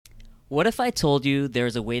What if I told you there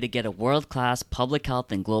is a way to get a world-class public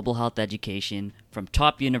health and global health education from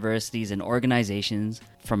top universities and organizations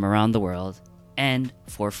from around the world, and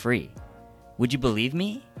for free? Would you believe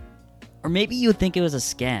me? Or maybe you would think it was a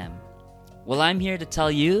scam. Well, I'm here to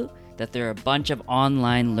tell you that there are a bunch of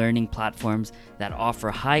online learning platforms that offer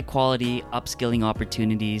high-quality upskilling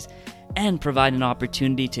opportunities and provide an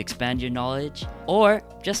opportunity to expand your knowledge or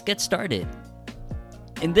just get started.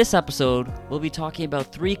 In this episode, we'll be talking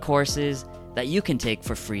about 3 courses that you can take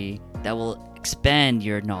for free that will expand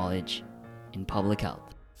your knowledge in public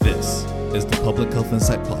health. This is the Public Health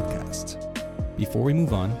Insight Podcast. Before we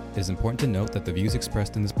move on, it is important to note that the views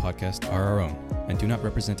expressed in this podcast are our own and do not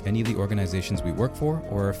represent any of the organizations we work for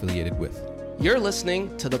or are affiliated with. You're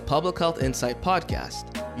listening to the Public Health Insight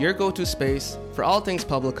Podcast, your go-to space for all things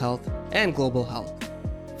public health and global health,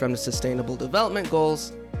 from the Sustainable Development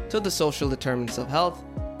Goals to the social determinants of health,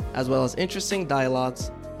 as well as interesting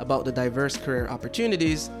dialogues about the diverse career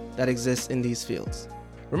opportunities that exist in these fields.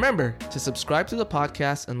 Remember to subscribe to the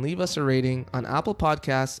podcast and leave us a rating on Apple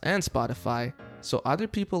Podcasts and Spotify so other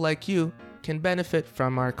people like you can benefit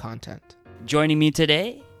from our content. Joining me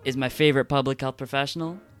today is my favorite public health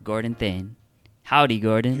professional, Gordon Thane. Howdy,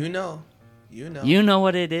 Gordon. You know. You know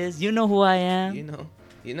what it is. You know who I am. You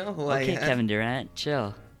know who I am. Okay, Kevin Durant,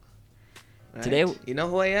 chill. Right? Today, you know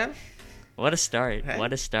who I am? what a start. Right.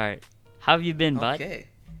 What a start. How have you been, bud? Okay.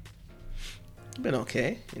 Been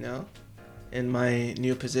okay, in my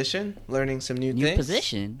new position, learning some new things. New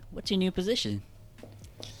position? What's your new position?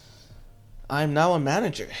 I'm now a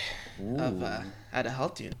manager Ooh. at a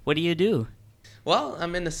health unit. What do you do? Well,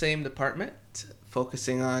 I'm in the same department,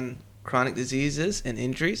 focusing on chronic diseases and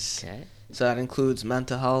injuries. Okay. So that includes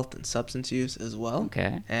mental health and substance use as well.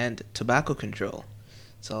 Okay. And tobacco control.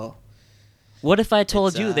 So What if I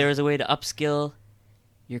told It's, you there was a way to upskill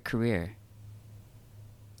your career?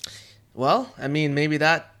 well, maybe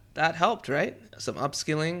that helped, right? Some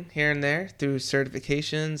upskilling here and there through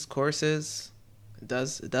certifications, courses. It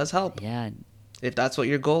does help. Yeah, If that's what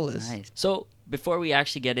your goal is. nice. So, before we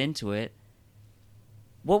actually get into it,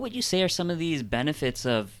 what would you say are some of these benefits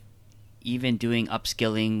of even doing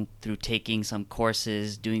upskilling through taking some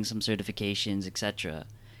courses, doing some certifications, etc.?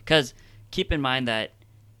 Because keep in mind that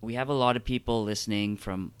we have a lot of people listening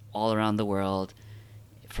from all around the world,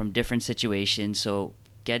 from different situations. So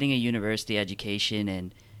getting a university education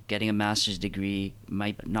and getting a master's degree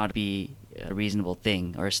might not be a reasonable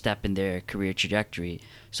thing or a step in their career trajectory.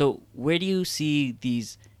 So where do you see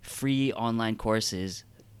these free online courses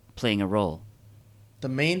playing a role? The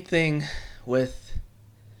main thing with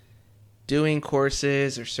doing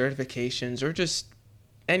courses or certifications or just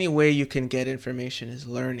any way you can get information is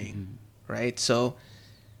learning, right? So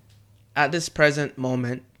at this present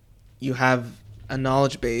moment, you have a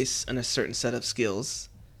knowledge base and a certain set of skills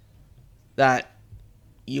that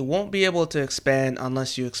you won't be able to expand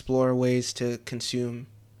unless you explore ways to consume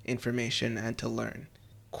information and to learn.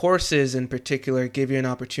 Courses in particular give you an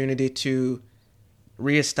opportunity to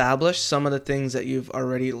reestablish some of the things that you've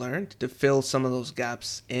already learned, to fill some of those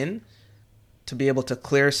gaps in, to be able to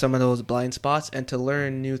clear some of those blind spots, and to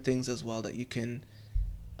learn new things as well that you can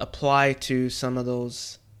apply to some of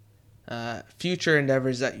those future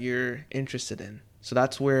endeavors that you're interested in. So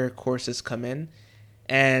that's where courses come in,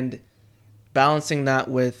 and balancing that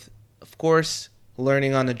with, of course,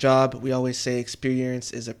 learning on the job. We always say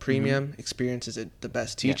experience is a premium. Experience is the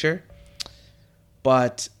best teacher.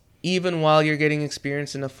 But even while you're getting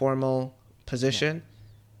experience in a formal position,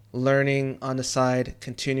 learning on the side,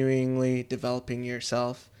 continually developing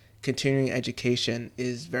yourself, continuing education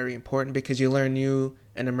is very important because you learn new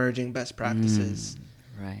and emerging best practices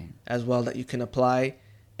Right. as well that you can apply.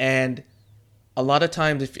 And a lot of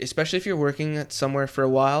times, especially if you're working at somewhere for a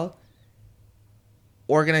while,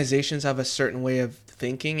 organizations have a certain way of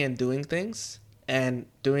thinking and doing things, and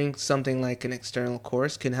doing something like an external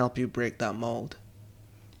course can help you break that mold.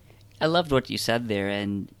 I loved what you said there,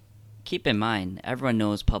 and keep in mind, everyone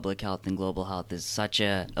knows public health and global health is such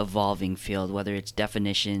a evolving field, whether it's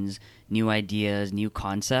definitions, new ideas, new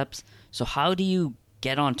concepts. So how do you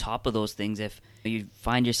get on top of those things if you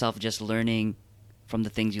find yourself just learning from the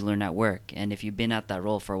things you learn at work? And if you've been at that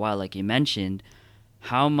role for a while, like you mentioned,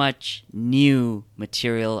 how much new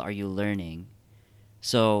material are you learning?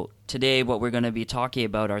 So today what we're going to be talking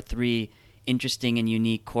about are 3 interesting and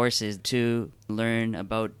unique courses to learn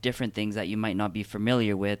about different things that you might not be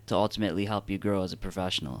familiar with to ultimately help you grow as a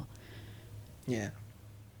professional. Yeah.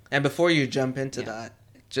 And before you jump into that,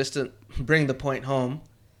 just to bring the point home,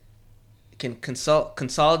 you can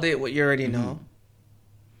consolidate what you already know,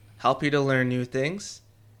 help you to learn new things,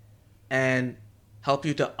 and help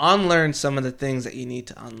you to unlearn some of the things that you need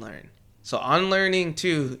to unlearn. So unlearning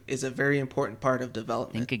too is a very important part of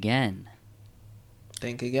development. Think again.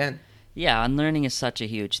 Think again. Yeah, unlearning is such a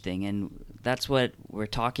huge thing, and that's what we're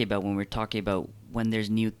talking about when we're talking about when there's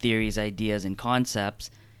new theories, ideas, and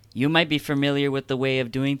concepts. You might be familiar with the way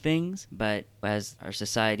of doing things, but as our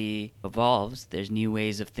society evolves, there's new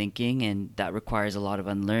ways of thinking, and that requires a lot of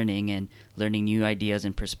unlearning and learning new ideas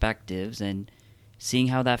and perspectives and seeing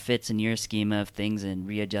how that fits in your schema of things and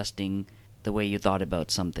readjusting the way you thought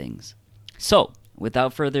about some things. So,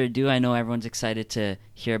 without further ado, I know everyone's excited to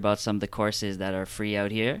hear about some of the courses that are free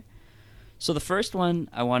out here. So the first one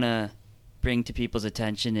I want to bring to people's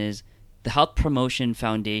attention is the Health Promotion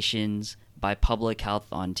Foundations by Public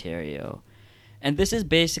Health Ontario. And this is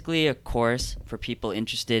basically a course for people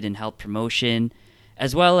interested in health promotion,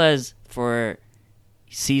 as well as for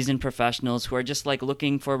seasoned professionals who are just like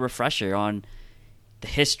looking for a refresher on the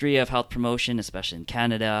history of health promotion, especially in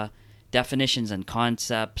Canada, definitions and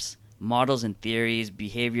concepts, models and theories,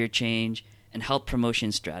 behavior change, and health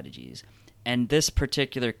promotion strategies. And this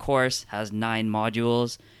particular course has 9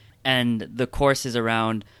 modules, and the course is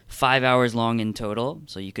around 5 hours long in total,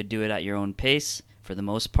 so you could do it at your own pace for the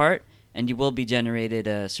most part, and you will be generated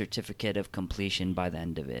a certificate of completion by the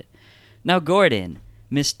end of it. Now, Gordon,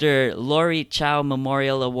 Mr. Laurie Chow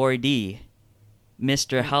Memorial Awardee,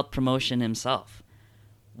 Mr. Health Promotion himself,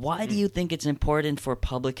 why do you think it's important for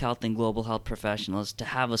public health and global health professionals to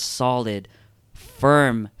have a solid,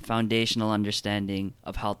 firm foundational understanding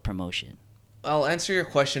of health promotion? I'll answer your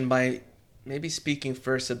question by maybe speaking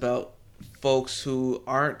first about folks who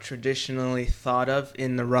aren't traditionally thought of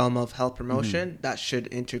in the realm of health promotion that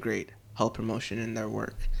should integrate health promotion in their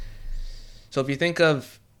work. So if you think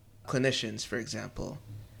of clinicians, for example,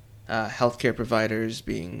 healthcare providers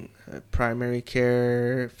being primary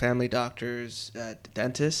care, family doctors,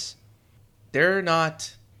 dentists, they're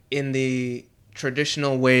not in the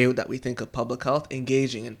traditional way that we think of public health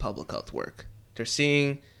engaging in public health work. They're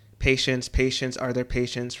seeing patients are their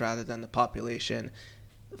patients rather than the population.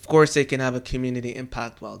 Of course, they can have a community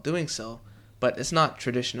impact while doing so, but it's not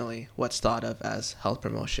traditionally what's thought of as health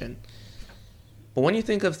promotion. But when you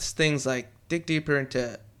think of things like dig deeper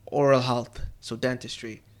into oral health, so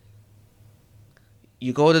dentistry,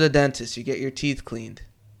 you go to the dentist, you get your teeth cleaned.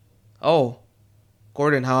 Oh,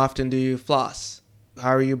 Gordon, how often do you floss? How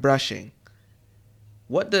are you brushing?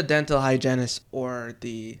 What the dental hygienist or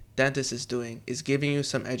the dentist is doing is giving you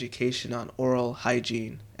some education on oral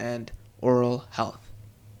hygiene and oral health.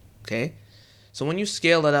 Okay? So when you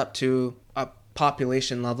scale that up to a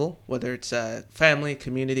population level, whether it's a family,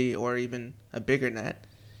 community, or even a bigger net,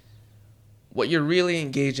 what you're really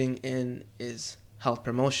engaging in is health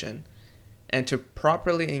promotion. And to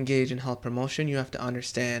properly engage in health promotion, you have to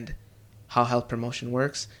understand how health promotion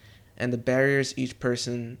works and the barriers each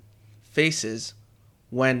person faces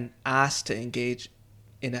when asked to engage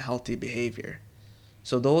in a healthy behavior.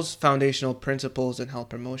 So those foundational principles in health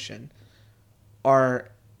promotion are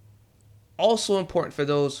also important for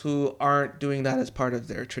those who aren't doing that as part of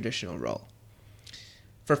their traditional role.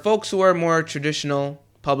 For folks who are more traditional,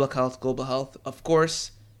 public health, global health, of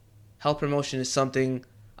course, health promotion is something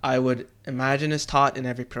I would imagine is taught in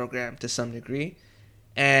every program to some degree.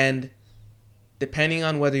 And depending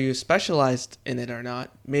on whether you specialized in it or not,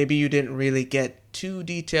 maybe you didn't really get too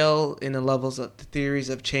detailed in the levels of the theories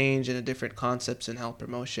of change and the different concepts in health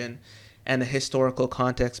promotion and the historical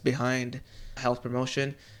context behind health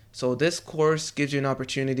promotion. So this course gives you an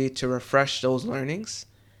opportunity to refresh those learnings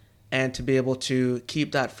and to be able to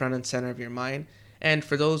keep that front and center of your mind. And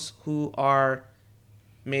for those who are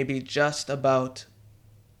maybe just about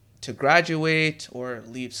to graduate or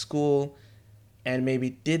leave school and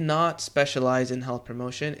maybe did not specialize in health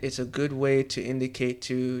promotion, it's a good way to indicate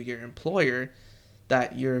to your employer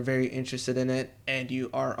that you're very interested in it and you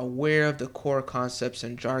are aware of the core concepts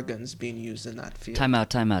and jargons being used in that field. Time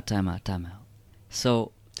out.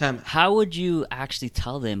 So how would you actually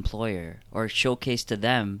tell the employer or showcase to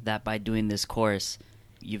them that by doing this course,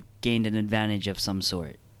 you've gained an advantage of some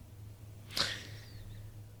sort?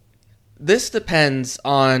 This depends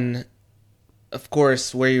on, of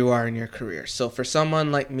course, where you are in your career. So for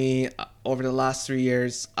someone like me, over the last 3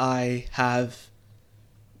 years, I have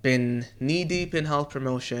been knee-deep in health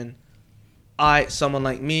promotion. Someone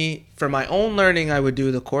like me, for my own learning, I would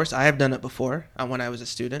do the course. I have done it before when I was a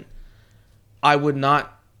student.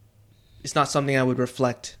 It's not something I would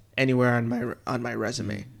reflect anywhere on my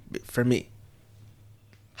resume for me.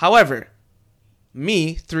 However,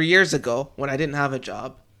 me, 3 years ago, when I didn't have a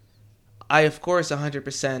job, I, of course,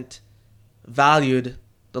 100% valued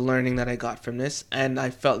the learning that I got from this, and I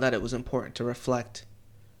felt that it was important to reflect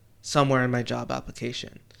somewhere in my job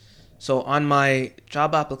application. So on my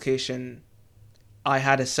job application, I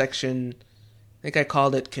had a section, I think I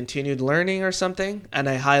called it continued learning or something, and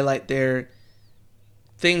I highlight there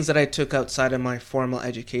things that I took outside of my formal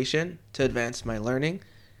education to advance my learning.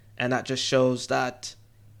 And that just shows that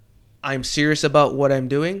I'm serious about what I'm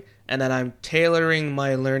doing and that I'm tailoring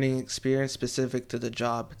my learning experience specific to the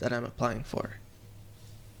job that I'm applying for.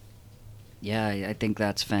 Yeah, I think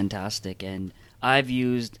that's fantastic. And I've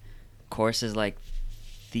used courses like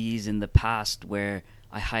these in the past where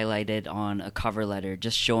I highlighted on a cover letter,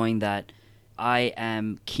 just showing that I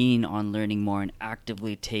am keen on learning more and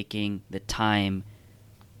actively taking the time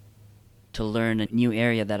to learn a new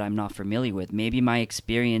area that I'm not familiar with. Maybe my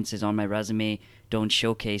experiences on my resume don't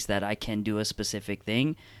showcase that I can do a specific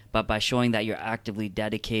thing, but by showing that you're actively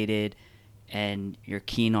dedicated and you're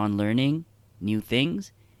keen on learning new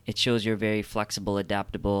things, it shows you're very flexible,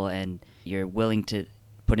 adaptable, and you're willing to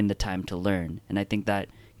put in the time to learn. And I think that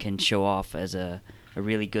can show off as a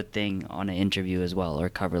really good thing on an interview as well, or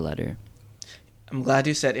cover letter. I'm glad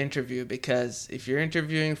you said interview, because if you're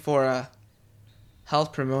interviewing for a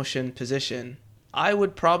health promotion position, I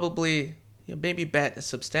would probably maybe bet a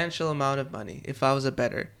substantial amount of money, if I was a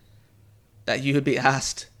bettor, that you would be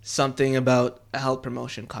asked something about a health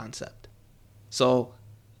promotion concept. So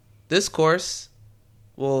this course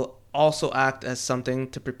will also act as something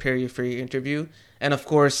to prepare you for your interview. And of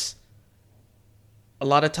course, a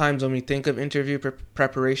lot of times when we think of interview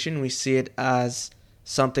preparation, we see it as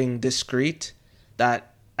something discrete,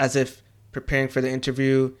 that as if preparing for the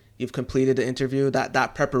interview, you've completed the interview,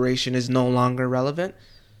 that preparation is no longer relevant.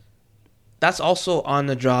 That's also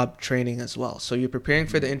on-the-job training as well. So you're preparing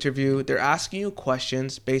for the interview. They're asking you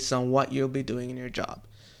questions based on what you'll be doing in your job.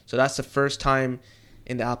 So that's the first time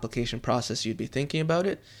in the application process you'd be thinking about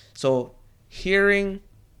it. So hearing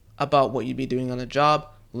about what you'd be doing on the job,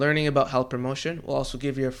 learning about health promotion will also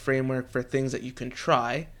give you a framework for things that you can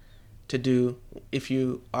try to do if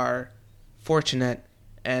you are fortunate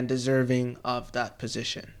and deserving of that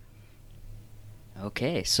position.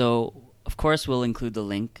 Okay, so of course we'll include the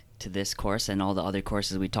link to this course and all the other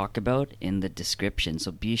courses we talked about in the description.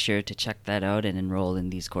 So be sure to check that out and enroll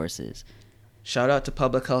in these courses. Shout out to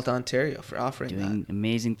Public Health Ontario for offering Doing that.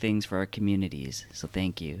 amazing things for our communities. So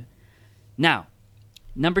thank you. Now,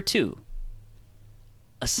 number 2,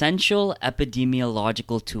 Essential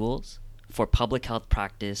Epidemiological Tools for Public Health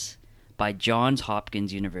Practice by Johns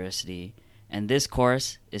Hopkins University. And this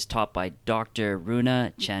course is taught by Dr.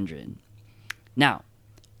 Runa Chandran. Now,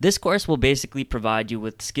 this course will basically provide you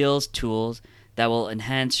with skills, tools that will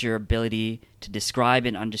enhance your ability to describe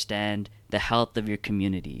and understand the health of your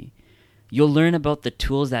community. You'll learn about the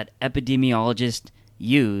tools that epidemiologists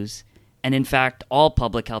use, and in fact, all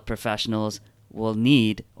public health professionals will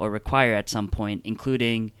need or require at some point,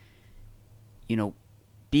 including,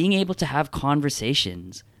 being able to have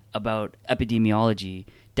conversations about epidemiology,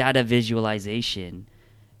 data visualization,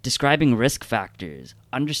 describing risk factors,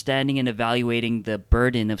 understanding and evaluating the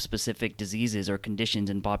burden of specific diseases or conditions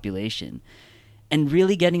in population, and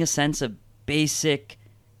really getting a sense of basic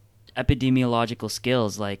epidemiological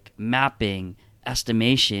skills like mapping,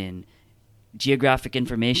 estimation, geographic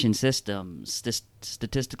information systems,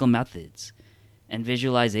 statistical methods, and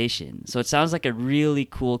visualization. So it sounds like a really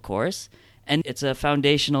cool course, and it's a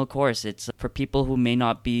foundational course. It's for people who may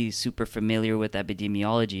not be super familiar with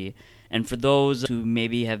epidemiology, and for those who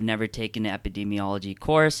maybe have never taken an epidemiology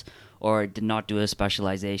course or did not do a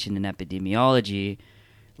specialization in epidemiology,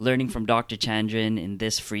 learning from Dr. Chandran in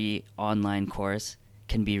this free online course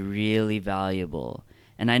can be really valuable.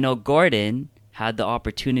 And I know Gordon had the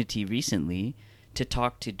opportunity recently to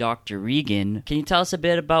talk to Dr. Regan. Can you tell us a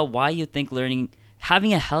bit about why you think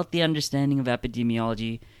having a healthy understanding of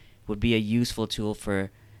epidemiology would be a useful tool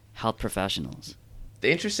for health professionals?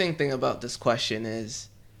 The interesting thing about this question is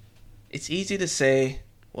it's easy to say,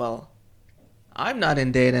 well, I'm not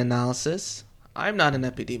in data analysis. I'm not an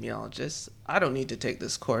epidemiologist. I don't need to take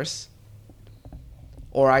this course.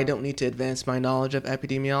 Or I don't need to advance my knowledge of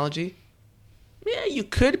epidemiology. Yeah, you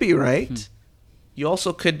could be right. You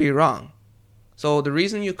also could be wrong. So the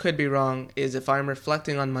reason you could be wrong is if I'm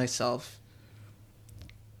reflecting on myself,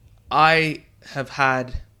 I have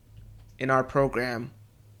had, in our program,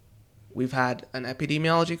 we've had an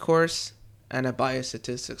epidemiology course and a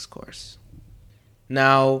biostatistics course.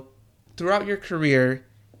 Now, throughout your career,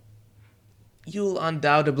 you'll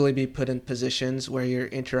undoubtedly be put in positions where you're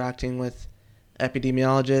interacting with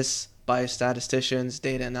epidemiologists, biostatisticians,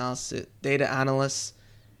 data analysts,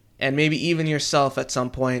 and maybe even yourself at some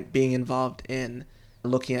point being involved in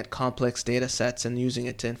looking at complex data sets and using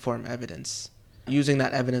it to inform evidence, using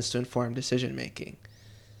that evidence to inform decision making.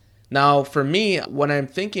 Now, for me, when I'm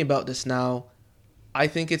thinking about this now, I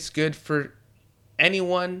think it's good for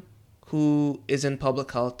anyone who is in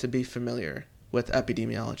public health to be familiar with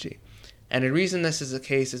epidemiology. And the reason this is the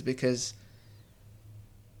case is because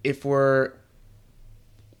if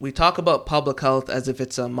we talk about public health as if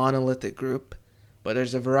it's a monolithic group, but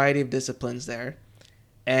there's a variety of disciplines there.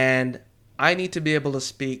 And I need to be able to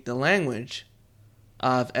speak the language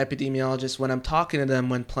of epidemiologists when I'm talking to them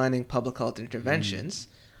when planning public health interventions,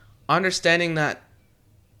 understanding that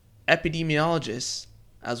epidemiologists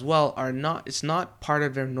as well it's not part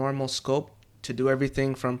of their normal scope to do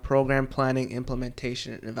everything from program planning,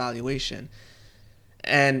 implementation, and evaluation.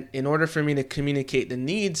 And in order for me to communicate the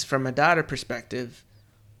needs from a data perspective,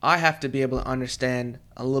 I have to be able to understand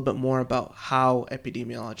a little bit more about how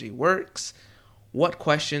epidemiology works, what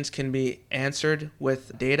questions can be answered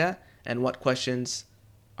with data, and what questions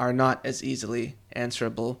are not as easily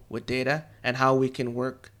answerable with data, and how we can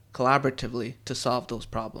work collaboratively to solve those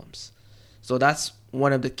problems. So that's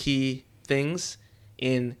one of the key things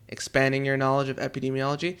in expanding your knowledge of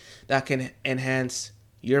epidemiology that can enhance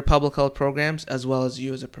your public health programs as well as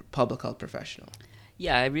you as a public health professional.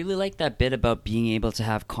 Yeah, I really like that bit about being able to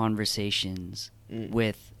have conversations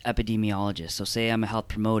with epidemiologists. So say I'm a health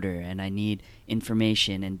promoter and I need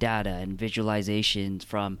information and data and visualizations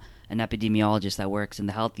from an epidemiologist that works in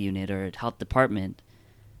the health unit or health department.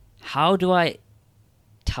 How do I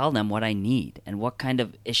tell them what I need and what kind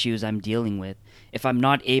of issues I'm dealing with if I'm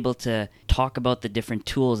not able to talk about the different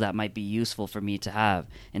tools that might be useful for me to have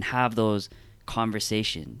and have those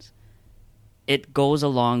conversations? It goes a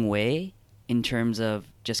long way in terms of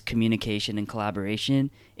just communication and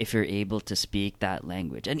collaboration if you're able to speak that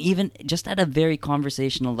language. And even just at a very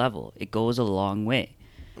conversational level, it goes a long way.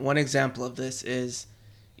 One example of this is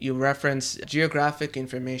you reference Geographic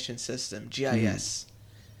Information System, GIS.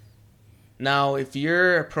 Now, if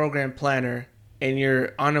you're a program planner and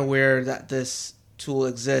you're unaware that this tool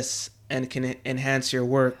exists and can enhance your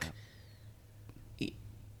work,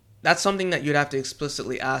 that's something that you'd have to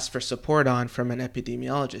explicitly ask for support on from an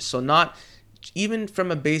epidemiologist. So not even from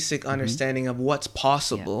a basic understanding of what's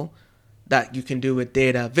possible that you can do with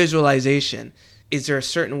data, visualization. Is there a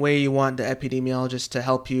certain way you want the epidemiologist to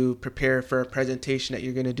help you prepare for a presentation that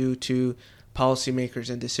you're going to do to policymakers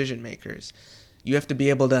and decision makers? You have to be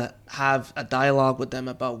able to have a dialogue with them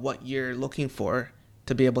about what you're looking for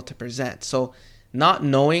to be able to present. So not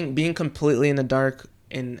knowing, being completely in the dark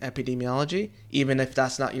in epidemiology, even if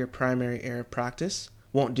that's not your primary area of practice,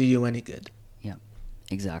 won't do you any good. Yeah,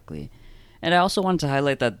 exactly. And I also wanted to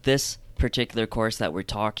highlight that this particular course that we're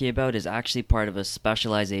talking about is actually part of a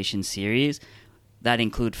specialization series that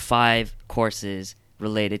include 5 courses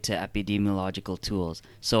related to epidemiological tools.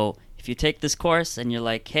 So if you take this course and you're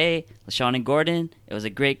like, hey, LaShawn and Gordon, it was a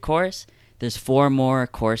great course, there's 4 more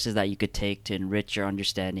courses that you could take to enrich your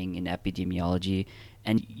understanding in epidemiology,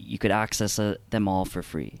 and you could access them all for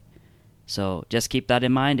free. So just keep that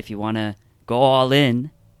in mind. If you want to go all in,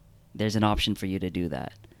 there's an option for you to do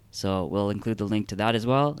that. So we'll include the link to that as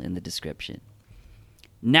well in the description.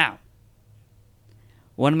 Now,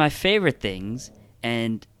 one of my favorite things,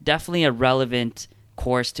 and definitely a relevant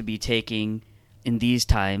course to be taking in these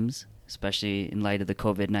times, especially in light of the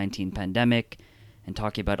COVID-19 pandemic and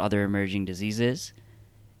talking about other emerging diseases,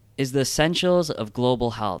 is the Essentials of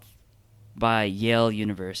Global Health by Yale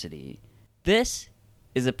University. This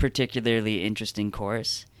is a particularly interesting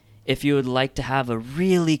course if you would like to have a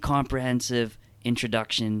really comprehensive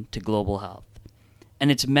introduction to global health. And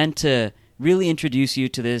it's meant to really introduce you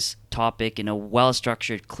to this topic in a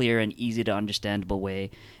well-structured, clear, and easy-to-understandable way.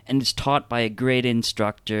 And it's taught by a great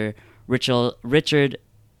instructor, Richard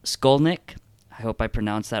Skolnick. I hope I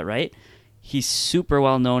pronounced that right. He's super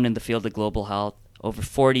well-known in the field of global health, over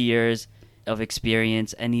 40 years of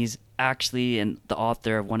experience, and he's actually the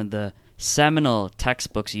author of one of the seminal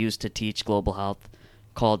textbooks used to teach global health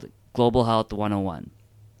called Global Health 101.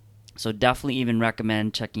 So definitely even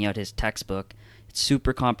recommend checking out his textbook. It's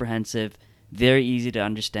super comprehensive, very easy to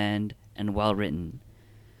understand, and well written.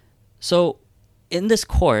 So in this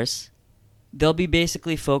course, they'll be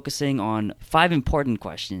basically focusing on 5 important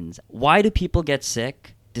questions. Why do people get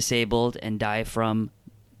sick, disabled, and die from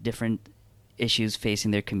different issues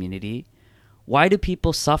facing their community? Why do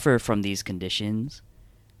people suffer from these conditions?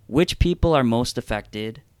 Which people are most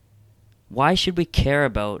affected? Why should we care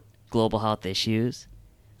about global health issues?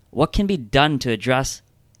 What can be done to address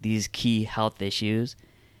these key health issues?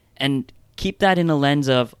 And keep that in a lens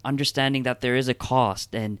of understanding that there is a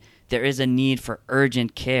cost and there is a need for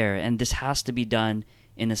urgent care, and this has to be done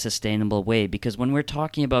in a sustainable way, because when we're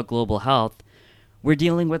talking about global health, we're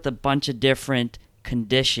dealing with a bunch of different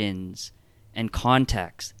conditions and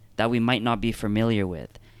contexts that we might not be familiar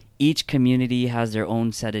with. Each community has their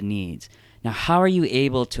own set of needs. Now, how are you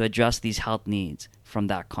able to address these health needs from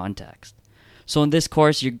that context? So in this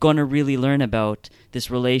course, you're going to really learn about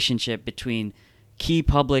this relationship between key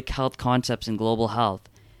public health concepts in global health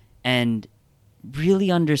and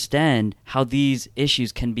really understand how these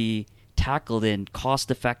issues can be tackled in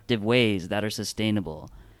cost-effective ways that are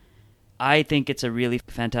sustainable. I think it's a really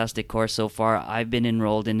fantastic course so far. I've been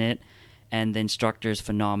enrolled in it, and the instructor is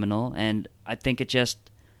phenomenal, and I think it's just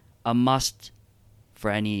a must for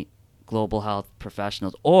any global health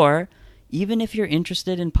professionals, or even if you're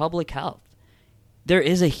interested in public health. There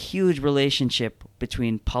is a huge relationship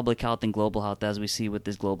between public health and global health, as we see with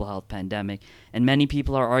this global health pandemic, and many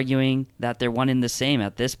people are arguing that they're one and the same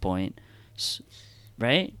at this point,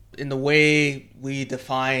 right? In the way we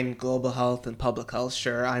define global health and public health,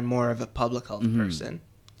 sure, I'm more of a public health person,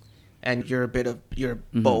 and you're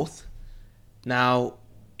both. Now,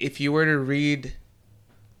 if you were to read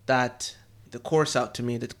the course out to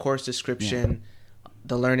me, the course description,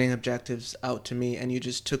 the learning objectives out to me, and you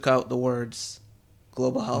just took out the words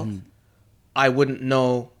global health, I wouldn't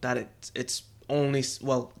know that it's only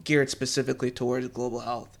geared specifically towards global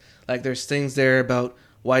health. Like, there's things there about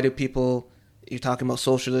why do people. You're talking about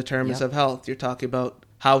social determinants of health. You're talking about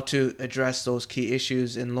how to address those key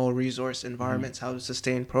issues in low resource environments, how to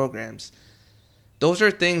sustain programs. Those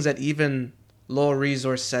are things that even low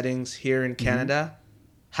resource settings here in Canada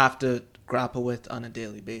have to grapple with on a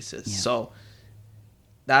daily basis. Yeah. So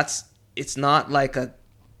it's not like a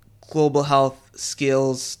global health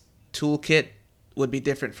skills toolkit would be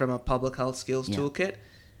different from a public health skills toolkit.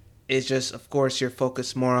 It's just, of course, you're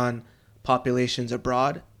focused more on populations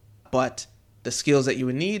abroad, but the skills that you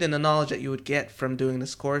would need and the knowledge that you would get from doing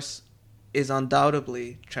this course is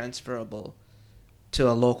undoubtedly transferable to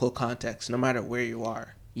a local context, no matter where you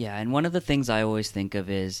are. Yeah, and one of the things I always think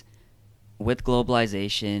of is with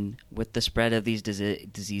globalization, with the spread of these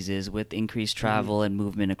diseases, with increased travel and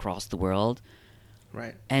movement across the world,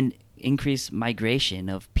 right, and increased migration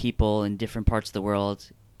of people in different parts of the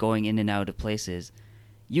world going in and out of places,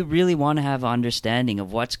 you really want to have an understanding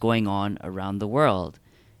of what's going on around the world.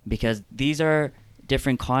 Because these are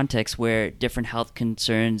different contexts where different health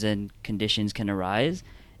concerns and conditions can arise,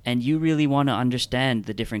 and you really want to understand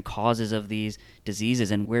the different causes of these diseases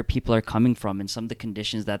and where people are coming from and some of the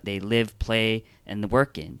conditions that they live, play, and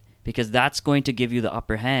work in. Because that's going to give you the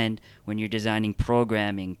upper hand when you're designing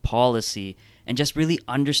programming, policy, and just really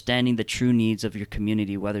understanding the true needs of your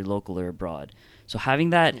community, whether local or abroad. So having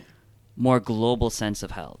that more global sense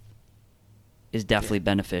of health is definitely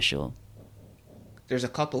beneficial. There's a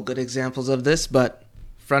couple good examples of this, but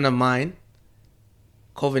friend of mine,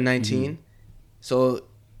 COVID-19. So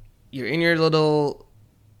you're in your little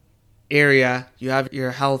area, you have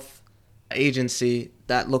your health agency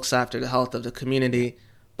that looks after the health of the community,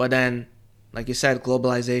 but then, like you said,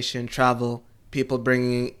 globalization, travel, people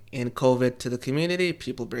bringing in COVID to the community,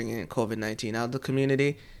 people bringing in COVID-19 out of the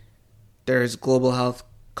community. There's global health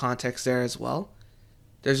context there as well.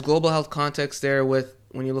 There's global health context there with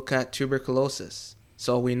when you look at tuberculosis.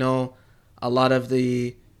 So we know a lot of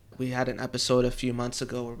we had an episode a few months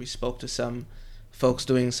ago where we spoke to some folks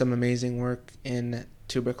doing some amazing work in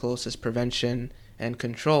tuberculosis prevention and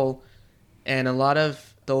control. And a lot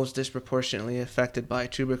of those disproportionately affected by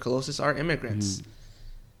tuberculosis are immigrants.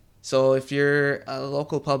 So if you're a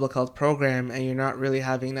local public health program and you're not really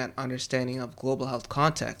having that understanding of global health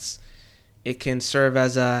context, it can serve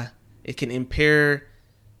as it can impair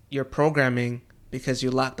your programming because you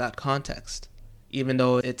lack that context. Even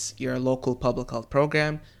though it's your local public health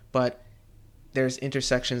program, but there's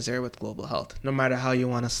intersections there with global health, no matter how you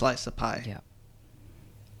want to slice the pie. Yeah,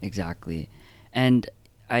 exactly. And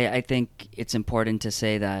I think it's important to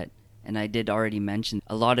say that, and I did already mention,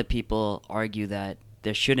 a lot of people argue that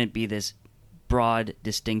there shouldn't be this broad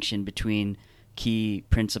distinction between key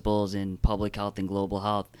principles in public health and global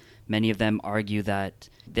health. Many of them argue that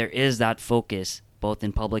there is that focus, both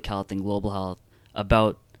in public health and global health,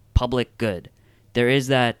 about public good. There is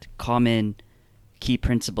that common key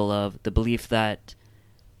principle of the belief that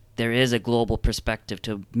there is a global perspective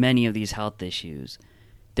to many of these health issues.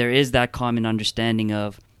 There is that common understanding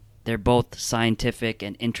of they're both scientific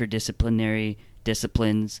and interdisciplinary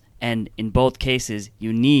disciplines, and in both cases,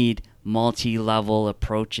 you need multi-level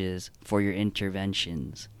approaches for your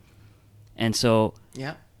interventions. And so,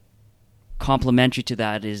 complementary to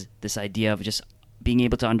that is this idea of just being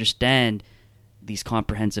able to understand these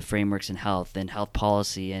comprehensive frameworks in health and health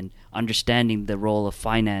policy and understanding the role of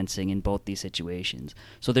financing in both these situations.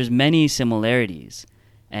 So there's many similarities,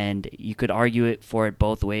 and you could argue it for it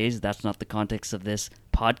both ways. That's not the context of this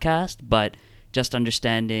podcast, but just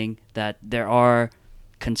understanding that there are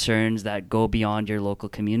concerns that go beyond your local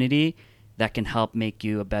community that can help make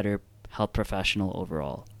you a better health professional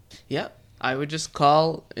overall. Yeah, I would just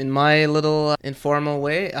call, in my little informal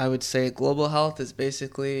way, I would say global health is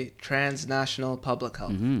basically transnational public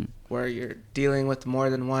health, where you're dealing with more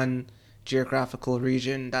than one geographical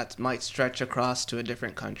region that might stretch across to a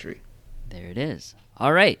different country. There it is.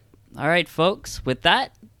 All right, folks. With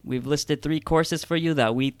that, we've listed 3 courses for you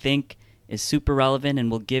that we think is super relevant and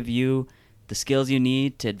will give you the skills you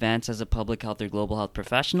need to advance as a public health or global health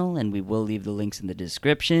professional, and we will leave the links in the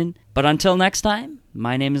description. But until next time,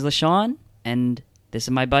 my name is LaShawn, and this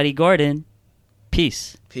is my buddy Gordon.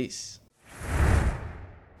 Peace. Peace.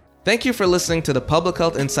 Thank you for listening to the Public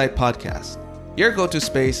Health Insight Podcast, your go-to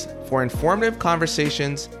space for informative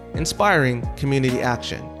conversations, inspiring community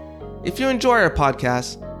action. If you enjoy our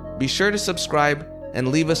podcast, be sure to subscribe and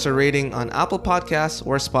leave us a rating on Apple Podcasts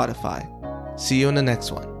or Spotify. See you in the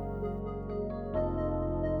next one.